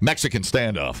 Yeah. Mexican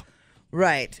standoff.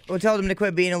 Right. We told him to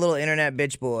quit being a little internet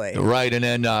bitch boy. Right, and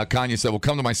then Kanye said, well,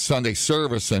 come to my Sunday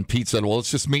service, and Pete said, well,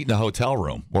 let's just meet in a hotel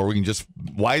room where we can just,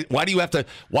 why do you have to,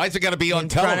 why is it got to be on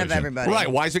television? In front of everybody.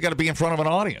 Right, why is it got to be in front of an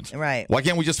audience? Right. Why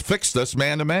can't we just fix this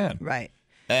man to man? Right.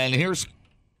 And here's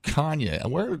Kanye.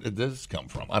 Where did this come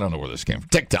from? I don't know where this came from.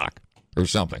 TikTok or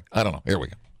something. I don't know. Here we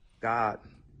go. God,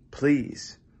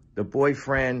 please. The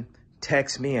boyfriend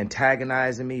texts me,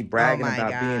 antagonizing me, bragging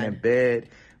about being in bed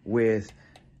with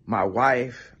my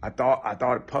wife. I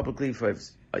thought it publicly for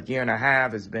a year and a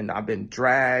half. I've been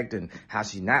dragged, and how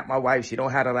she's not my wife. She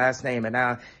don't have her last name, and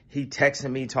now he texting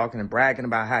me, talking and bragging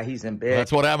about how he's in bed.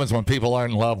 That's what happens when people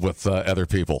aren't in love with other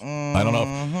people. I don't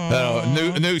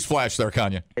know. News flash there,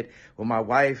 Kanye. With my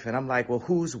wife, and I'm like, well,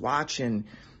 who's watching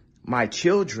my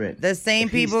children? The same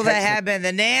people that have been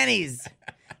the nannies.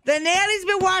 The nanny's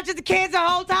been watching the kids the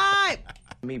whole time.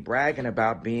 Me bragging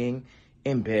about being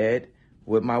in bed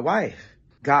with my wife.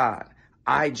 God,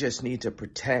 I just need to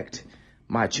protect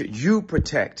my children. You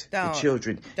protect the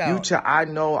children. I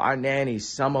know our nannies,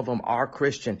 some of them are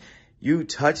Christian. You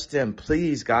touch them,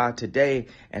 please, God, today,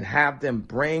 and have them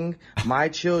bring my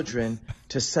children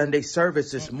to Sunday service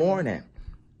this morning.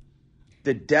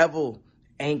 The devil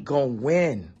ain't gonna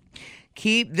win.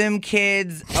 Keep them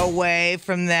kids away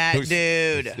from that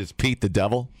dude. Is Pete the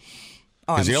devil?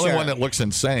 Because the only one that looks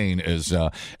insane is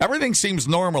everything seems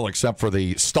normal except for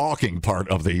the stalking part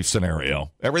of the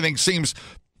scenario. Everything seems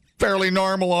fairly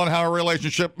normal on how a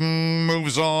relationship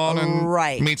moves on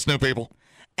and meets new people.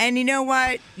 And you know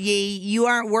what? You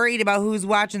aren't worried about who's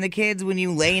watching the kids when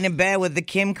you laying in bed with the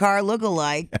Kim Carr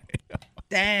lookalike.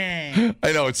 Dang.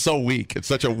 I know, it's so weak. It's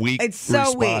such a weak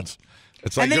response. Weak.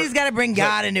 It's like and then he's got to bring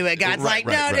God into it. God's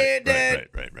dude.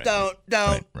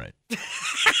 Don't. Right.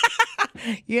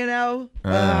 You know?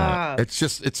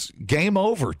 It's game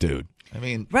over, dude. I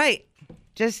mean. Right.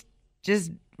 Just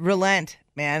relent,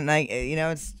 man. Like, you know,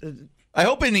 it's. I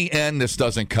hope in the end this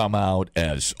doesn't come out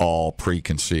as all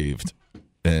preconceived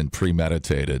and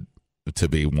premeditated to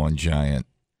be one giant.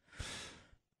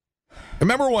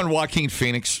 Remember when Joaquin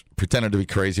Phoenix pretended to be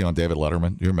crazy on David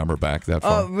Letterman? Do you remember back that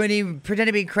far? Oh, when he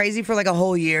pretended to be crazy for like a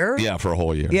whole year? Yeah, for a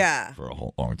whole year. Yeah. For a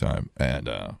whole long time. And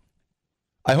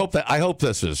I hope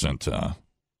this isn't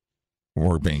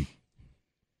we're being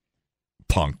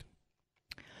punked.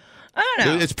 I don't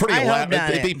know. It's pretty elaborate.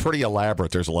 It'd be pretty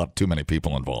elaborate. There's too many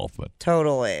people involved, but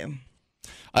totally.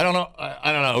 I don't know.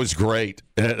 I don't know. It was great.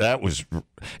 That was,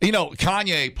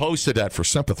 Kanye posted that for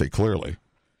sympathy, clearly.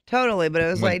 Totally, but it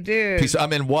was like, dude.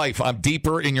 I'm in wife. I'm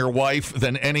deeper in your wife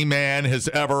than any man has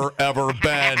ever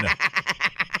been.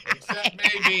 Except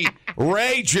maybe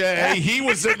Ray J. He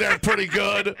was in there pretty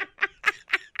good.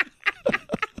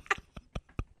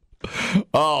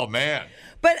 Oh, man.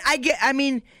 But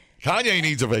Kanye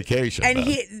needs a vacation. And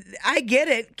I get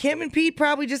it. Kim and Pete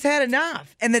probably just had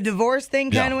enough. And the divorce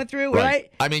thing kind of went through,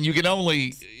 right? I mean, you can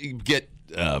only get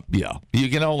yeah, you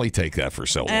can only take that for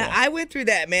so long. I went through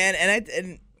that, man,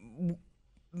 and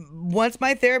once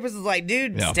my therapist was like,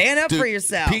 dude, stand up for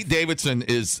yourself. Pete Davidson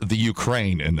is the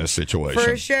Ukraine in this situation.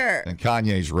 For sure. And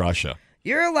Kanye's Russia.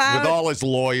 You're allowed. With all his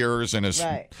lawyers and his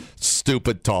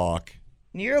stupid talk.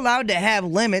 You're allowed to have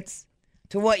limits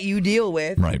to what you deal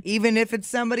with. Right. Even if it's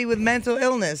somebody with mental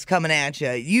illness coming at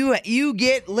you. You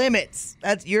get limits.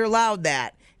 You're allowed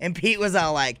that. And Pete was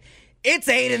all like, it's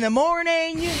 8 a.m.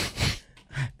 Wouldn't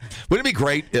it be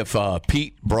great if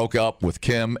Pete broke up with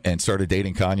Kim and started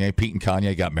dating Kanye? Pete and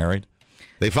Kanye got married.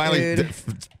 They finally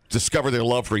discovered their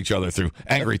love for each other through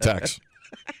angry texts.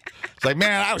 It's like,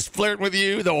 man, I was flirting with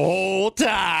you the whole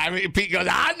time. And Pete goes,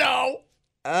 I know.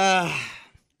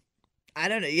 I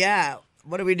don't know. Yeah.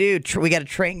 What do? We got to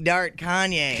trank dart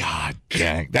Kanye. God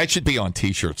dang. That should be on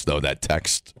T-shirts, though, that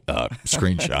text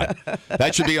screenshot.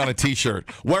 That should be on a T-shirt.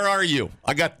 Where are you?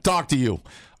 I got to talk to you.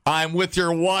 I'm with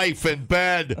your wife in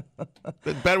bed.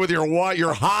 In bed with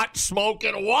your hot,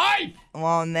 smoking wife.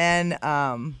 Well, and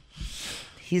then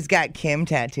he's got Kim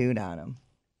tattooed on him.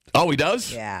 Oh, he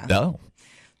does? Yeah. No.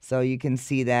 So you can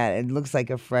see that. It looks like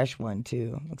a fresh one,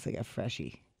 too. Looks like a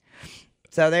freshie.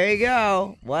 So there you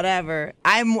go. Whatever.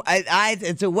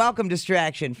 It's a welcome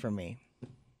distraction for me.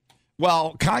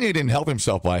 Well, Kanye didn't help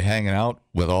himself by hanging out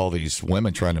with all these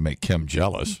women trying to make Kim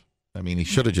jealous. I mean, he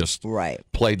should have just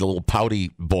played the little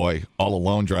pouty boy all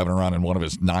alone driving around in one of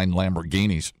his 9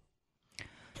 Lamborghinis.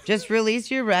 Just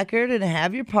release your record and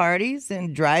have your parties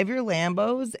and drive your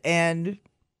Lambos, and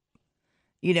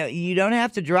you don't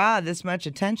have to draw this much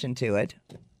attention to it.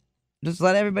 Just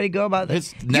let everybody go about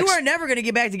this. You are never going to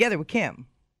get back together with Kim.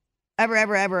 Ever,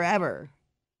 ever, ever, ever.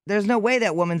 There's no way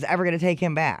that woman's ever going to take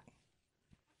him back.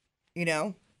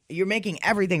 You're making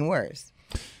everything worse.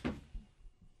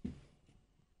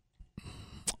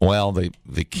 Well,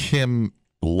 the Kim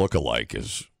lookalike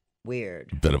is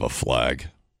weird. A bit of a flag.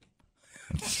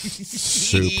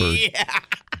 Super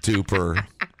duper,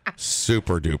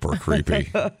 super duper creepy.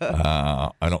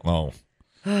 I don't know.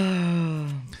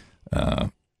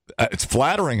 It's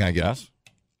flattering, I guess.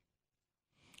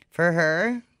 For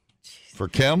her? For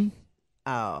Kim?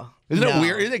 Oh. Isn't it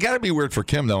weird? It got to be weird for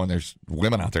Kim, though, and there's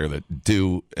women out there that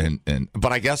do.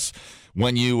 But I guess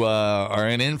when you are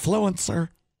an influencer,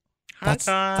 that's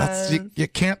you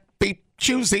can't be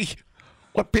choosy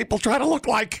what people try to look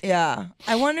like. Yeah.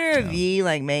 I wonder if he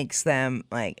makes them,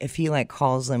 if he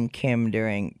calls them Kim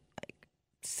during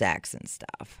sex and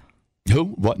stuff. Who?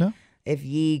 What now? If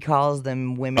Ye calls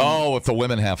them women. Oh, if the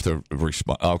women have to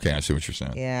respond. Okay, I see what you're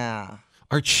saying. Yeah.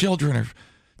 Our children are.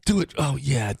 Do it. Oh,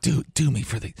 yeah. Do me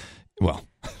for the. Well,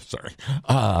 sorry.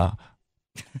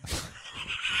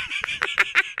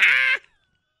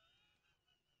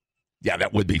 Yeah,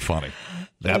 that would be funny.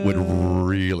 That would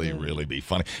really, really be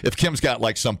funny. If Kim's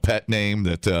got some pet name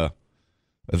that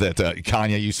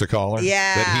Kanye used to call her.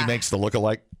 Yeah. That he makes the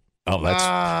lookalike. Oh,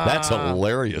 that's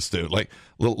hilarious, dude.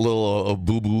 Little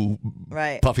boo-boo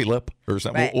puffy lip or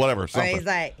something. Right. Whatever. Something.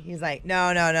 Or he's like,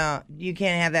 no. You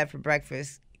can't have that for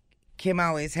breakfast. Kim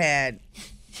always had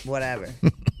whatever.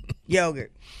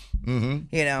 Yogurt.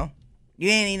 Mm-hmm. You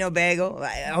ain't eat no bagel.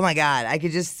 Oh, my God. I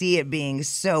could just see it being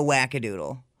so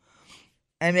wackadoodle.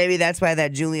 And maybe that's why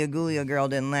that Julia Gulia girl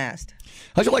didn't last.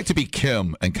 How'd you like to be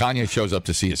Kim and Kanye shows up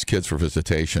to see his kids for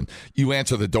visitation? You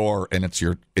answer the door and it's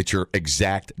your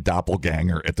exact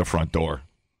doppelganger at the front door.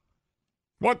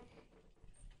 What?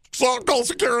 Call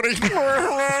security.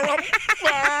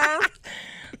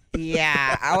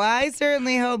 Yeah. Well, I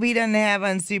certainly hope he doesn't have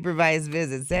unsupervised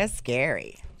visits. That's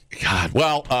scary. God.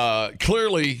 Well,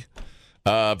 clearly,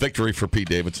 victory for Pete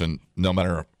Davidson, no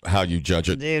matter how you judge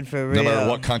it. Dude, for real. No matter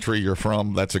what country you're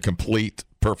from, that's a complete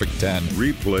perfect 10.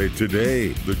 Replay today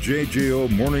the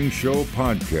JJO Morning Show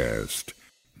podcast.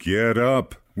 Get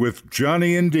up with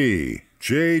Johnny and D.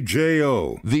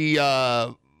 JJO.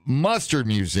 The Mustard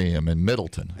Museum in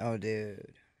Middleton. Oh,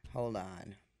 dude. Hold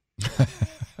on.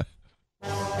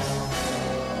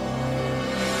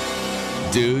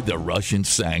 Dude, the Russian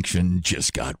sanction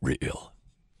just got real.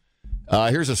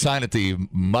 Here's a sign at the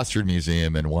Mustard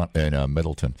Museum in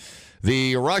Middleton.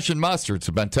 The Russian mustards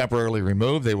have been temporarily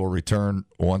removed. They will return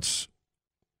once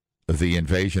the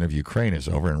invasion of Ukraine is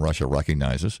over and Russia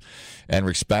recognizes and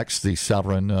respects the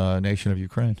sovereign nation of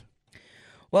Ukraine.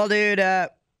 Well, dude. I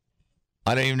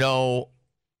don't even know.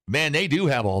 Man, they do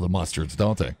have all the mustards,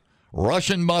 don't they?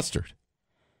 Russian mustard.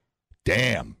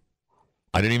 Damn.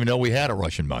 I didn't even know we had a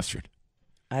Russian mustard.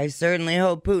 I certainly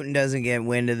hope Putin doesn't get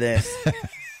wind of this.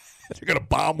 They're gonna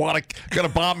bomb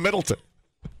Middleton.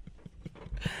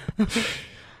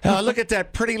 Look at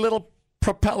that pretty little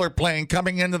propeller plane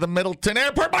coming into the Middleton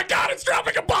airport. My God, it's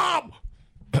dropping a bomb.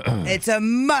 It's a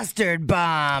mustard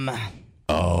bomb.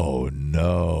 Oh,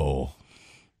 no.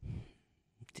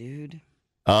 Dude.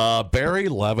 Barry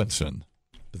Levinson,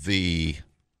 the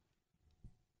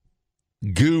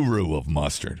guru of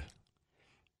mustard.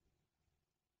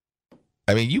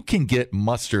 I mean, you can get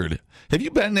mustard. Have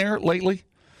you been there lately?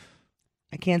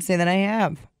 I can't say that I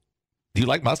have. Do you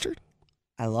like mustard?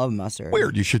 I love mustard.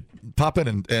 Weird. You should pop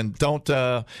in and don't.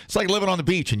 It's like living on the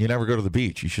beach and you never go to the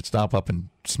beach. You should stop up and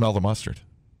smell the mustard.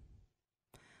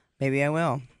 Maybe I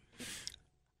will.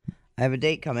 I have a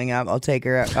date coming up. I'll take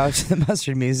her out to the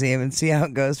Mustard Museum and see how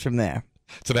it goes from there.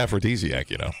 It's an aphrodisiac,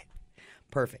 you know.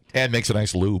 Perfect. And makes a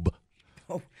nice lube.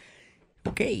 Oh,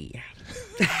 okay.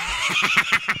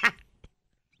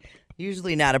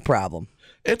 Usually not a problem.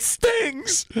 It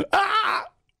stings. Ah!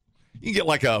 You can get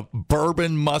like a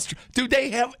bourbon mustard. Dude,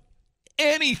 they have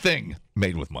anything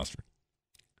made with mustard.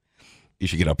 You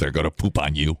should get up there, go to Poop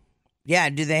on You. Yeah,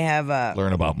 do they have...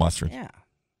 learn about mustard. Yeah.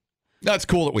 No, it's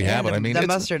cool that we have it. I mean, the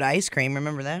mustard ice cream,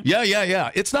 remember that? Yeah.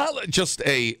 It's not just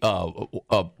a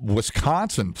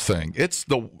Wisconsin thing. It's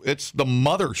the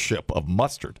mothership of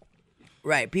mustard.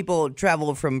 Right. People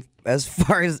travel from as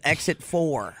far as exit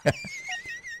 4.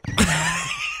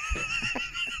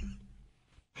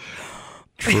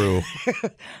 True.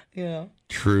 Yeah.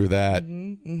 True that.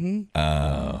 Mm-hmm.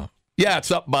 Yeah, it's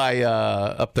up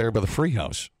there by the Free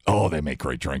House. Oh, they make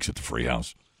great drinks at the Free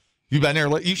House. You've been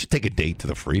there? You should take a date to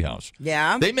the Free House.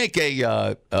 Yeah. They make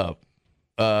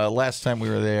last time we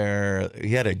were there,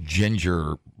 he had a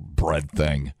gingerbread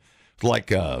thing.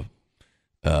 Like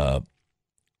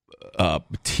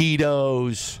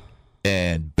Tito's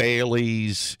and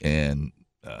Bailey's and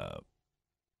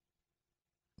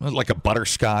like a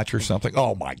butterscotch or something.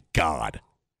 Oh, my God.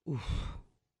 Oof.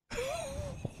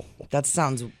 That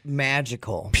sounds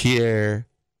magical. Pure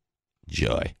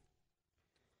joy.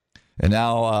 And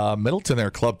now Middleton, their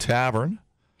Club Tavern,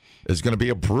 is going to be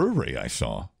a brewery, I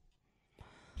saw.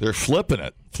 They're flipping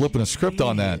a script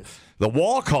on that. The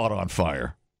wall caught on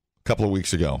fire a couple of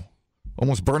weeks ago.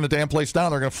 Almost burned the damn place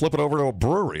down. They're going to flip it over to a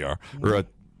brewery or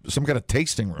some kind of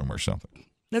tasting room or something.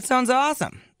 That sounds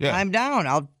awesome. Yeah. I'm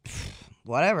down.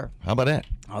 Whatever. How about that?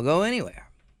 I'll go anywhere.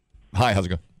 Hi, how's it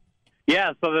going?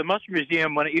 Yeah, so the Mustard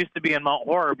Museum, when it used to be in Mount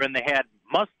Horeb, and they had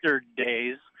mustard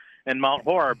days in Mount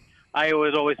Horeb, I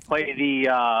would always play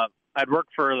I'd work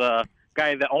for the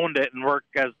guy that owned it and work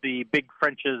as the Big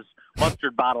French's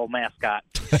mustard bottle mascot.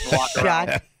 And walk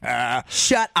around.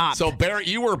 Shut up. So, Barry,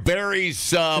 you were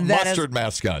Barry's mustard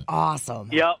mascot. Awesome.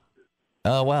 Yep.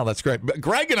 Oh, wow, that's great. But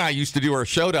Greg and I used to do our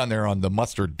show down there on the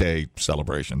Mustard Day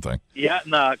celebration thing. Yeah,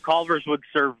 and Culver's would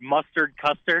serve mustard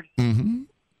custard. Mm-hmm.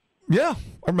 Yeah,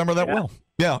 I remember that well.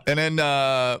 Yeah, and then...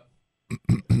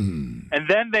 and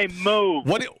then they moved.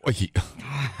 What?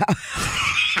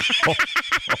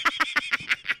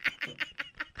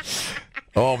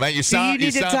 Oh, man, you sound... Do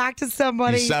you need to talk to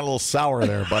somebody? You sound a little sour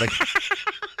there, buddy.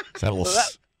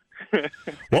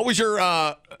 What was your...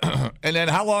 and then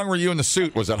how long were you in the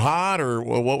suit? Was it hot, or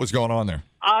what was going on there?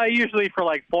 Usually for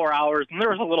like 4 hours, and there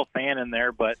was a little fan in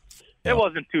there, but it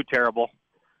wasn't too terrible.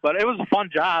 But it was a fun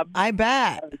job. I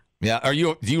bet. Yeah,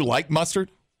 do you like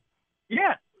mustard?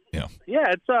 Yeah. Yeah.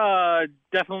 Yeah, it's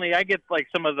definitely, I get like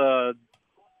some of the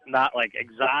not like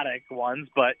exotic ones,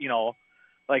 but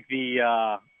like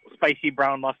the spicy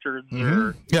brown mustards.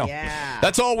 Mm-hmm. Yeah.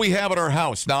 That's all we have at our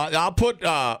house. Now, I'll put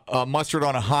mustard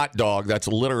on a hot dog. That's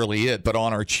literally it. But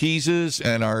on our cheeses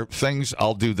and our things,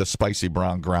 I'll do the spicy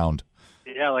brown ground.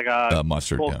 Yeah, like a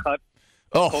mustard. Cold cut.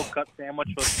 Cold cut sandwich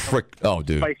with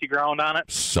dude. Spicy ground on it.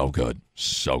 So good.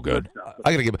 So good.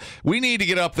 We need to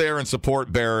get up there and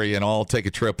support Barry, and I'll take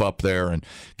a trip up there and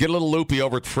get a little loopy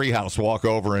over at Free House, walk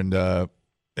over and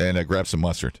grab some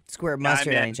mustard. Squirt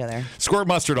mustard on each other. Squirt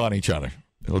mustard on each other.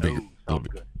 It'll be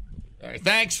good. All right,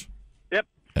 thanks. Yep.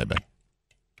 Hey, bye.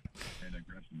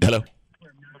 Hello.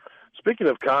 Speaking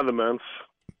of condiments,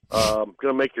 going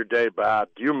to make your day bad.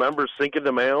 Do you remember sinking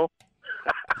the mail?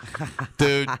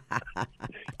 Dude,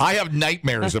 I have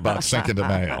nightmares about sinking the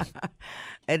mail.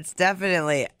 It's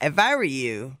definitely, if I were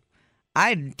you,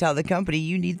 I'd tell the company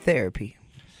you need therapy.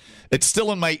 It's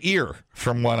still in my ear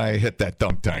from when I hit that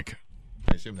dunk tank.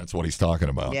 I assume that's what he's talking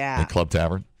about. Yeah. At Club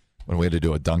Tavern, when we had to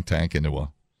do a dunk tank into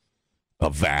a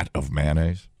vat of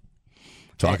mayonnaise.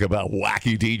 Talk about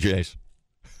wacky DJs.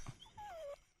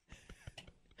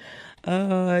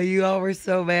 Oh, you all were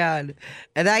so mad.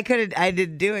 And I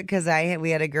didn't do it because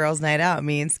we had a girls' night out.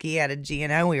 Me and Ski had a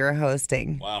G&O we were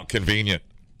hosting. Wow, convenient.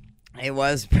 It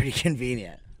was pretty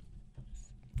convenient.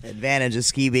 Advantage of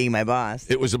Ski being my boss.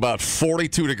 It was about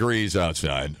 42 degrees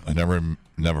outside. I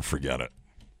never forget it.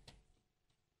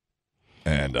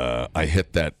 And I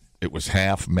hit that it was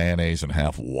half mayonnaise and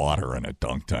half water in a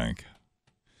dunk tank.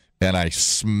 And it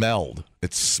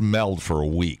smelled for a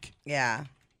week. Yeah.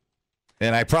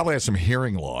 And I probably had some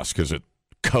hearing loss because it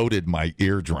coated my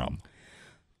eardrum.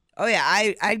 Oh,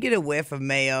 yeah. I'd get a whiff of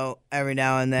mayo every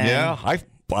now and then. Yeah,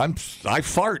 I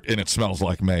fart and it smells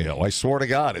like mayo. I swear to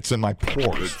God, it's in my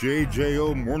pores. The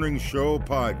JJO Morning Show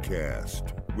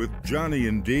podcast with Johnny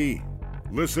and D.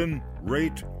 Listen,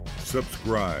 rate,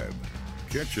 subscribe.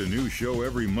 Catch a new show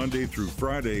every Monday through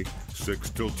Friday, 6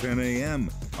 till 10 a.m.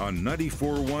 on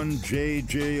 94.1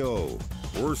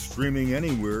 JJO or streaming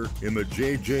anywhere in the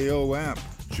JJO app.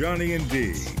 Johnny and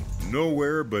D,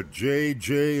 nowhere but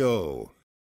JJO.